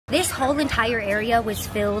This whole entire area was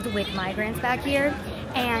filled with migrants back here,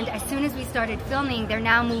 and as soon as we started filming, they're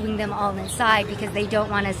now moving them all inside because they don't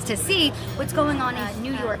want us to see what's going on in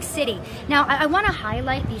New York City. Now, I want to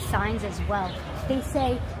highlight these signs as well. They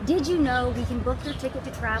say, did you know we can book your ticket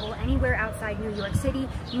to travel anywhere outside New York City?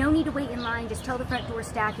 No need to wait in line, just tell the front door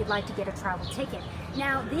staff you'd like to get a travel ticket.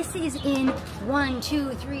 Now, this is in 1, 2,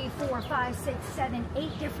 3, 4, 5, 6, 7,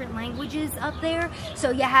 8 different languages up there. So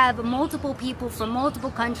you have multiple people from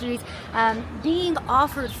multiple countries being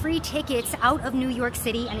offered free tickets out of New York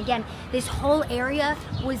City. And again, this whole area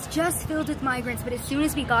was just filled with migrants, but as soon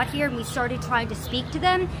as we got here and we started trying to speak to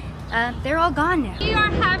them, they're all gone now. We are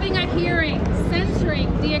having a hearing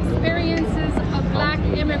censoring the experiences of Black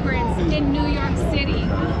immigrants in New York City.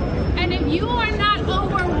 And if you are not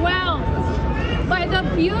overwhelmed by the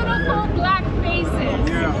beautiful Black faces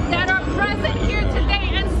that are present here today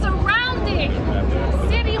and surrounding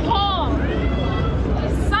City Hall,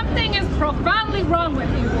 something is profoundly wrong with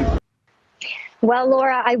you. Well,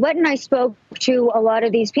 Laura, I went and I spoke to a lot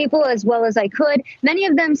of these people as well as I could, many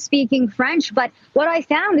of them speaking French. But what I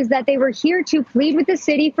found is that they were here to plead with the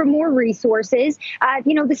city for more resources.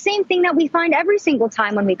 The same thing that we find every single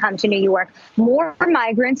time when we come to New York. More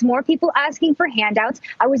migrants, more people asking for handouts.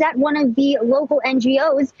 I was at one of the local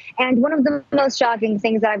NGOs, and one of the most shocking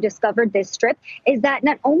things that I've discovered this trip is that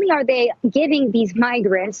not only are they giving these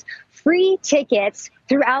migrants free tickets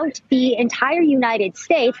throughout the entire United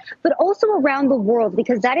States, but also around the world,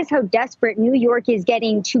 because that is how desperate New York is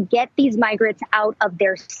getting to get these migrants out of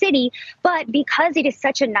their city. But because it is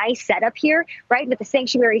such a nice setup here, right, with the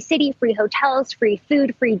sanctuary city, free hotels, free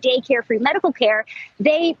food, free daycare, free medical care,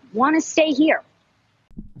 they want to stay here.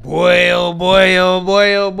 Boy, oh boy, oh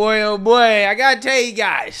boy, oh boy, oh boy. I gotta tell you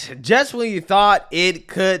guys, just when you thought it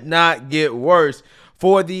could not get worse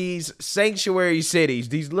for these sanctuary cities,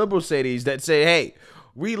 these liberal cities that say, hey,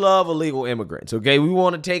 we love illegal immigrants, okay? We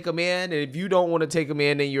want to take them in, and if you don't want to take them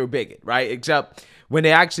in, then you're a bigot, right? Except when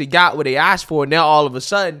they actually got what they asked for, now all of a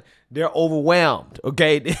sudden, they're overwhelmed,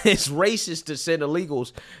 okay? It's racist to send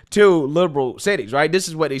illegals to liberal cities, right? This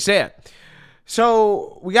is what they said.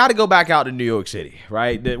 So we got to go back out to New York City,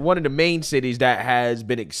 right? One of the main cities that has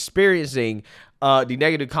been experiencing the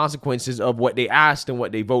negative consequences of what they asked and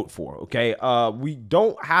what they vote for, okay? We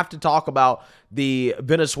don't have to talk about the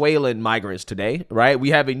Venezuelan migrants today, right?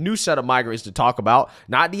 We have a new set of migrants to talk about,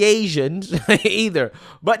 not the Asians either,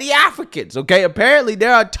 but the Africans, okay? Apparently,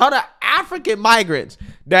 there are a ton of African migrants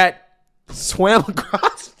that swam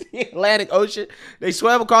across the Atlantic Ocean. They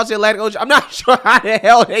swam across the Atlantic Ocean. I'm not sure how the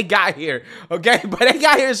hell they got here, okay? But they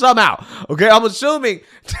got here somehow, okay? I'm assuming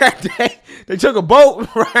that they took a boat,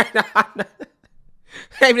 right?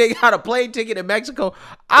 Maybe they got a plane ticket in Mexico.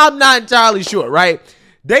 I'm not entirely sure, right?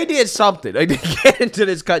 They did something. They did get into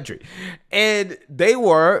this country. And they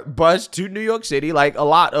were bussed to New York City, like a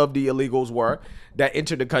lot of the illegals were that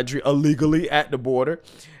entered the country illegally at the border.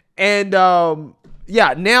 And,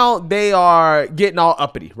 yeah, now they are getting all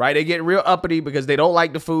uppity, right? They get real uppity because they don't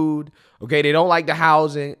like the food, okay? They don't like the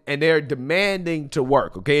housing, and they're demanding to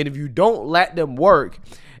work, okay? And if you don't let them work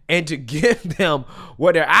and to give them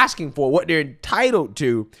what they're asking for, what they're entitled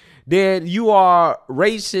to, then you are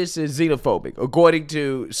racist and xenophobic, according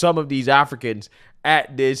to some of these Africans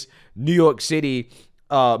at this New York City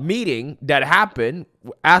meeting that happened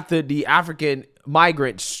after the African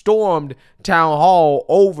migrants stormed town hall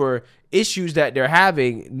over issues that they're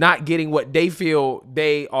having, not getting what they feel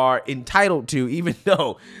they are entitled to, even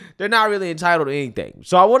though they're not really entitled to anything.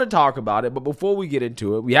 So I want to talk about it, but before we get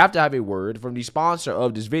into it, we have to have a word from the sponsor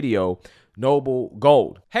of this video, Noble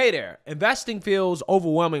Gold. Hey there, investing feels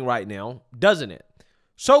overwhelming right now, doesn't it?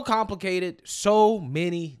 So complicated, so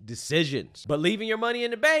many decisions. But leaving your money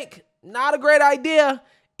in the bank, not a great idea.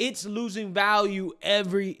 It's losing value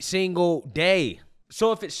every single day.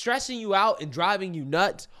 So if it's stressing you out and driving you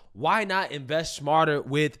nuts, why not invest smarter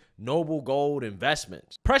with Noble Gold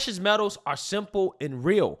Investments? Precious metals are simple and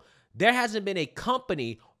real. There hasn't been a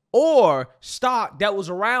company or stock that was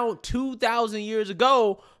around 2,000 years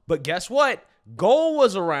ago, but guess what? Gold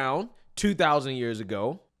was around 2,000 years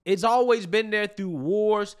ago. It's always been there through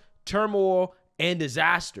wars, turmoil, and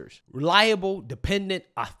disasters. Reliable, dependent,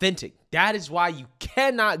 authentic. That is why you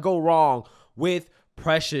cannot go wrong with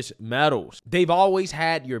precious metals. They've always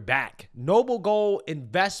had your back. Noble Gold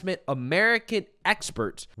Investment American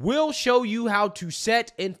experts will show you how to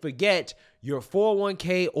set and forget your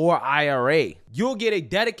 401k or IRA. You'll get a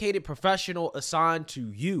dedicated professional assigned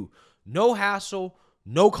to you. No hassle,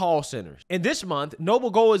 no call centers. And this month, Noble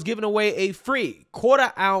Gold is giving away a free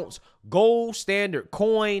 1/4 ounce gold standard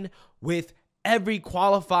coin with every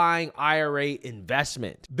qualifying IRA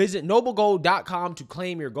investment. Visit noblegold.com to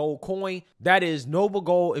claim your gold coin. That is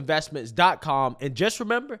noblegoldinvestments.com. And just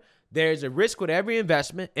remember, there's a risk with every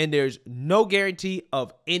investment and there's no guarantee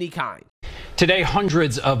of any kind. Today,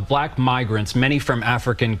 hundreds of black migrants, many from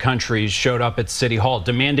African countries, showed up at City Hall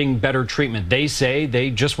demanding better treatment. They say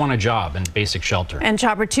they just want a job and basic shelter. And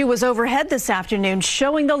Chopper 2 was overhead this afternoon,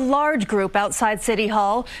 showing the large group outside City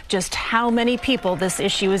Hall just how many people this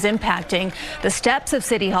issue is impacting. The steps of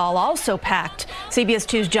City Hall also packed. CBS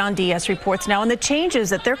 2's John Diaz reports now on the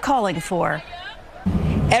changes that they're calling for.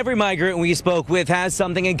 Every migrant we spoke with has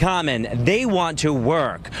something in common. They want to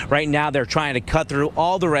work. Right now, they're trying to cut through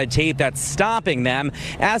all the red tape that's stopping them,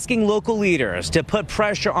 asking local leaders to put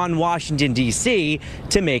pressure on Washington, D.C.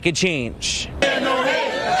 to make a change.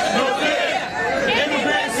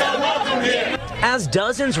 As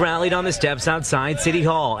dozens rallied on the steps outside City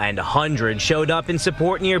Hall and hundreds showed up in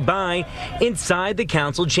support nearby inside the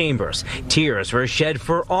council chambers, tears were shed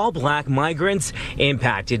for all black migrants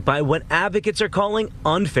impacted by what advocates are calling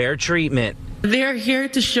unfair treatment. They are here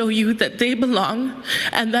to show you that they belong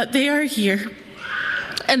and that they are here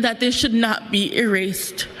and that they should not be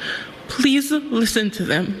erased. Please listen to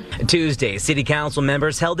them. Tuesday, City Council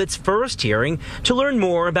members held its first hearing to learn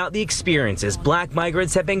more about the experiences black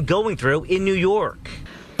migrants have been going through in New York.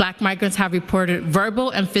 Black migrants have reported verbal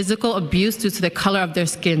and physical abuse due to the color of their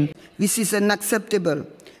skin. This is unacceptable.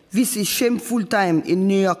 This is shameful time in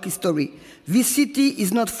New York history. This city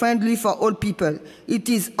is not friendly for all people. It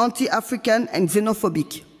is anti-African and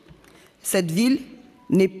xénophobique. Cette ville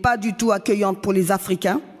n'est pas du tout accueillante pour les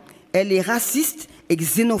Africains. Elle est raciste et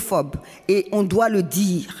xénophobe, et on doit le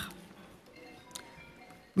dire.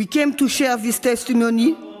 We came to share this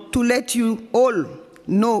testimony to let you all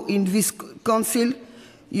know in this council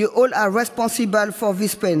you all are responsible for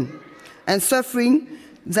this pain and suffering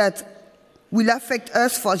that will affect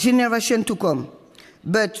us for generations to come.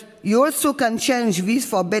 But you also can change this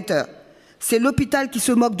for better. C'est l'hôpital qui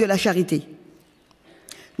se moque de la charité.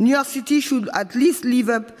 New York City should at least live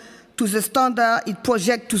up to the standard it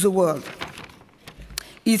projects to the world,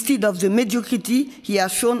 instead of the mediocrity he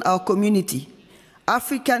has shown our community.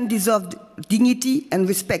 Africans deserve dignity and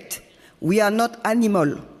respect. We are not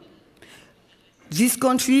animals. This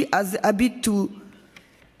country has a habit to...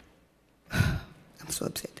 I'm so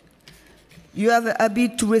upset. You have a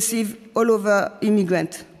habit to receive all over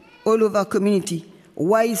immigrants, all over community.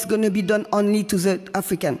 Why is it going to be done only to the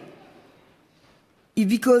African? It's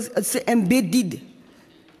because it's an embedded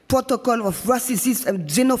protocol of racism and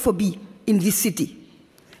xenophobia in this city.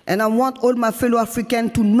 And I want all my fellow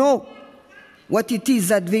Africans to know what it is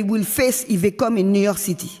that they will face if they come in New York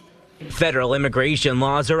City. Federal immigration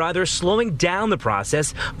laws are either slowing down the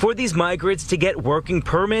process for these migrants to get working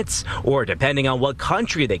permits, or depending on what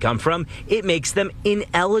country they come from, it makes them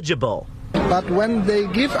ineligible. But when they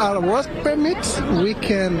give our work permits, we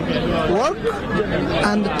can work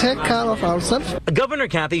and take care of ourselves. Governor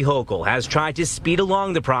Kathy Hochul has tried to speed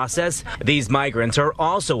along the process. These migrants are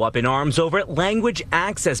also up in arms over language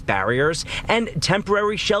access barriers and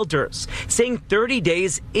temporary shelters, saying 30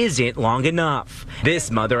 days isn't long enough.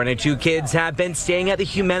 This mother and her 2 kids have been staying at the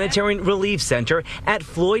Humanitarian Relief Center at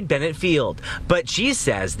Floyd Bennett Field, but she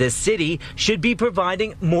says the city should be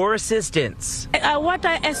providing more assistance. What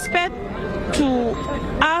I expect to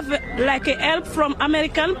have like a help from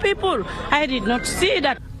American people, I did not see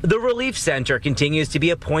that. The Relief Center continues to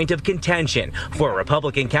be a point of contention for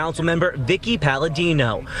Republican council member Vicky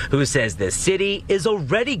Palladino, who says the city is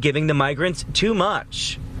already giving the migrants too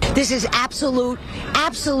much. This is absolute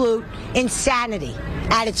insanity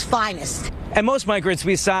at its finest. And most migrants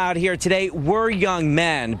we saw out here today were young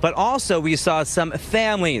men, but also we saw some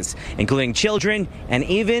families, including children and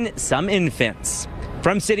even some infants.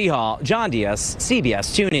 From City Hall, John Diaz,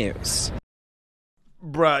 CBS 2 News.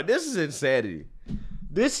 Bruh, this is insanity.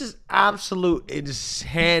 This is absolute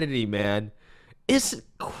insanity, man. It's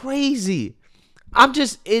crazy. I'm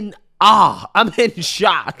just in awe. I'm in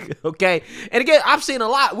shock, okay? And again, I've seen a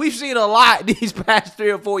lot. We've seen a lot these past 3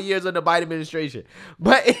 or 4 years of the Biden administration.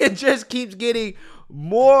 But it just keeps getting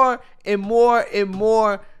more and more and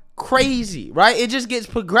more crazy, right? It just gets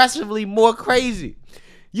progressively more crazy.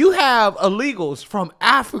 You have illegals from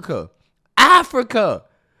Africa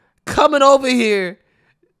coming over here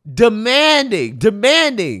demanding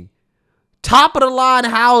top of the line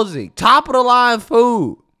housing, top of the line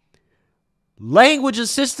food, language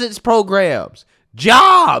assistance programs,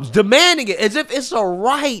 jobs, demanding it as if it's a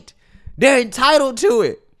right. They're entitled to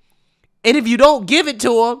it. And if you don't give it to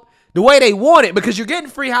them the way they want it, because you're getting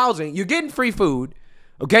free housing, you're getting free food,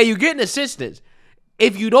 okay, you're getting assistance.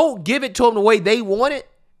 If you don't give it to them the way they want it,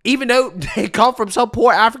 even though they come from some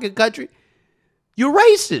poor African country, you're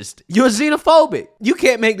racist. You're xenophobic. You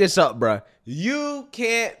can't make this up, bruh. You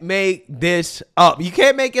can't make this up. You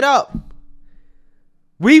can't make it up.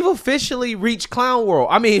 We've officially reached clown world.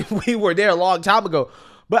 I mean, we were there a long time ago,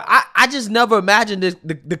 but I just never imagined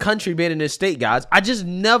the country being in this state, guys. I just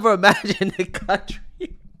never imagined the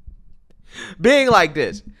country being like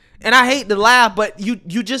this. And I hate to laugh, but you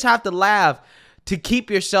just have to laugh to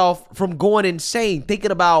keep yourself from going insane,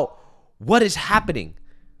 thinking about what is happening.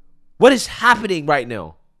 What is happening right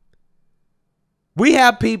now? We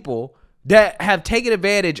have people that have taken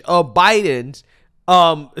advantage of Biden's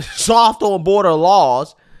soft on border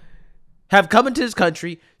laws, have come into this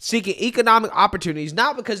country seeking economic opportunities,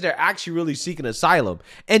 not because they're actually really seeking asylum.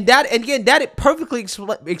 And again, it perfectly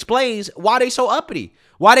explains why they so uppity,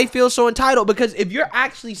 why they feel so entitled. Because if you're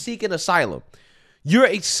actually seeking asylum, you're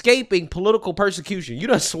escaping political persecution. You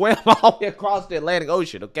done swam all the way across the Atlantic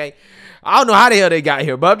Ocean, okay? I don't know how the hell they got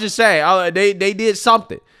here, but I'm just saying, they did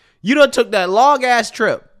something. You done took that long-ass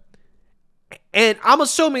trip. And I'm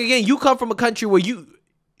assuming, again, you come from a country where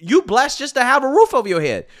you blessed just to have a roof over your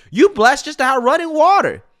head. You blessed just to have running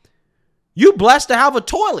water. You blessed to have a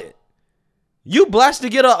toilet. You blessed to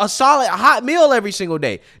get a solid hot meal every single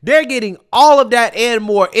day. They're getting all of that and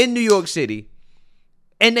more in New York City,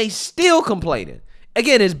 and they still complaining.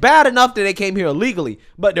 Again, it's bad enough that they came here illegally,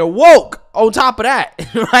 but they're woke on top of that,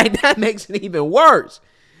 right? That makes it even worse.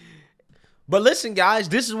 But listen, guys,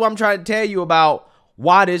 this is what I'm trying to tell you about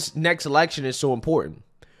why this next election is so important.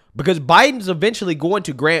 Because Biden's eventually going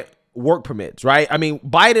to grant work permits, right? I mean,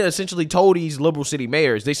 Biden essentially told these liberal city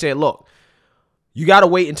mayors, they said, look, you got to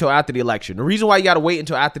wait until after the election. The reason why you got to wait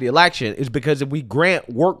until after the election is because if we grant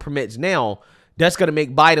work permits now, that's going to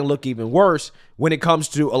make Biden look even worse when it comes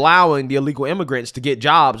to allowing the illegal immigrants to get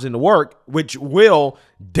jobs and to work, which will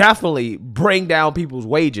definitely bring down people's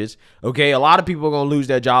wages. Okay, a lot of people are going to lose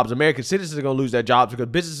their jobs. American citizens are going to lose their jobs because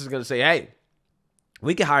businesses are going to say, hey,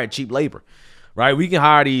 we can hire cheap labor, right? We can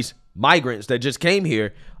hire these migrants that just came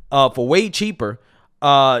here for way cheaper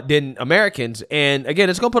than Americans. And again,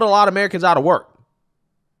 it's going to put a lot of Americans out of work.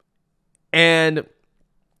 And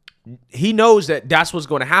he knows that that's what's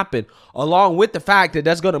going to happen, along with the fact that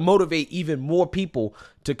that's going to motivate even more people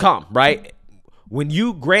to come, right? When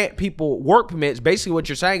you grant people work permits, basically what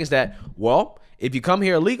you're saying is that, well, if you come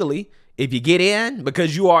here illegally, if you get in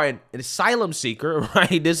because you are an asylum seeker,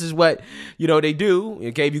 right? This is what, they do.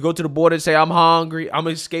 Okay, if you go to the border and say, I'm hungry, I'm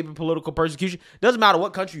escaping political persecution, doesn't matter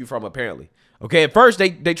what country you're from, apparently. Okay, at first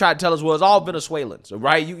they tried to tell us, well, it's all Venezuelans,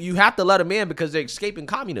 right? You have to let them in because they're escaping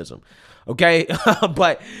communism. Okay,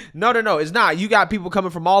 but no, it's not. You got people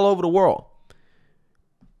coming from all over the world.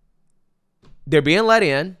 They're being let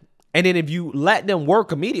in, and then if you let them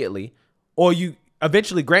work immediately, or you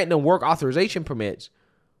eventually grant them work authorization permits,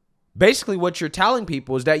 basically what you're telling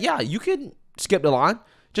people is that, yeah, you can skip the line.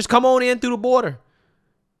 Just come on in through the border.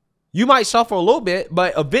 You might suffer a little bit,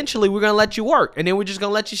 but eventually we're going to let you work, and then we're just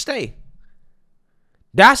going to let you stay.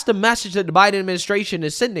 That's the message that the Biden administration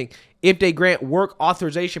is sending if they grant work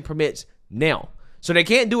authorization permits now. So they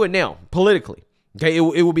can't do it now politically. Okay, it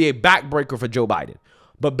will be a backbreaker for Joe Biden.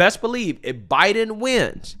 But best believe if Biden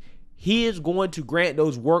wins, he is going to grant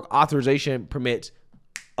those work authorization permits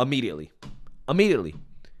immediately. Immediately.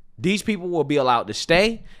 These people will be allowed to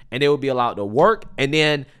stay and they will be allowed to work, and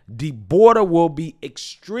then the border will be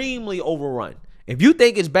extremely overrun. If you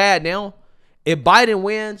think it's bad now, if Biden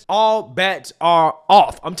wins, all bets are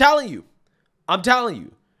off. I'm telling you.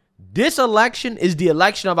 This election is the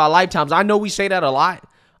election of our lifetimes. I know we say that a lot.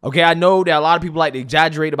 Okay, I know that a lot of people like to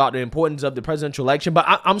exaggerate about the importance of the presidential election, but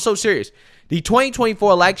I'm so serious. The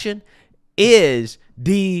 2024 election is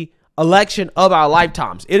the election of our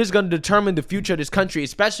lifetimes. It is going to determine the future of this country,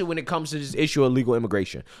 especially when it comes to this issue of illegal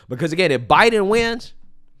immigration. Because again, if Biden wins,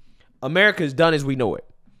 America is done as we know it.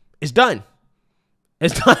 It's done.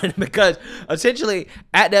 It's done because essentially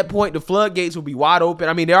at that point, the floodgates will be wide open.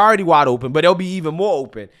 I mean, they're already wide open, but they'll be even more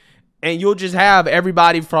open. And you'll just have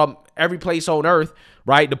everybody from every place on earth,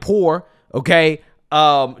 right? The poor, okay?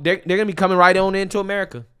 They're going to be coming right on into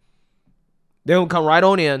America. They're going to come right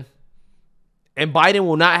on in. And Biden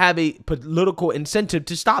will not have a political incentive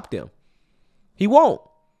to stop them. He won't.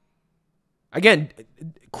 Again,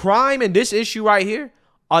 crime and this issue right here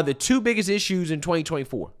are the two biggest issues in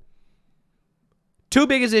 2024. Two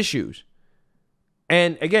biggest issues.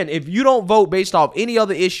 And again, if you don't vote based off any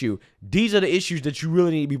other issue, these are the issues that you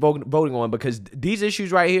really need to be voting on, because these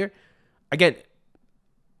issues right here, again,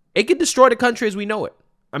 it could destroy the country as we know it.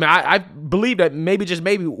 I mean, I believe that maybe, just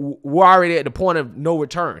maybe, we're already at the point of no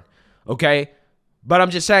return, okay? But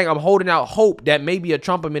I'm just saying, I'm holding out hope that maybe a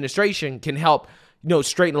Trump administration can help,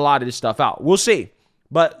 straighten a lot of this stuff out. We'll see.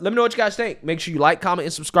 But let me know what you guys think. Make sure you like, comment,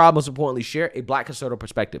 and subscribe. Most importantly, share a Black conservative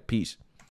perspective. Peace.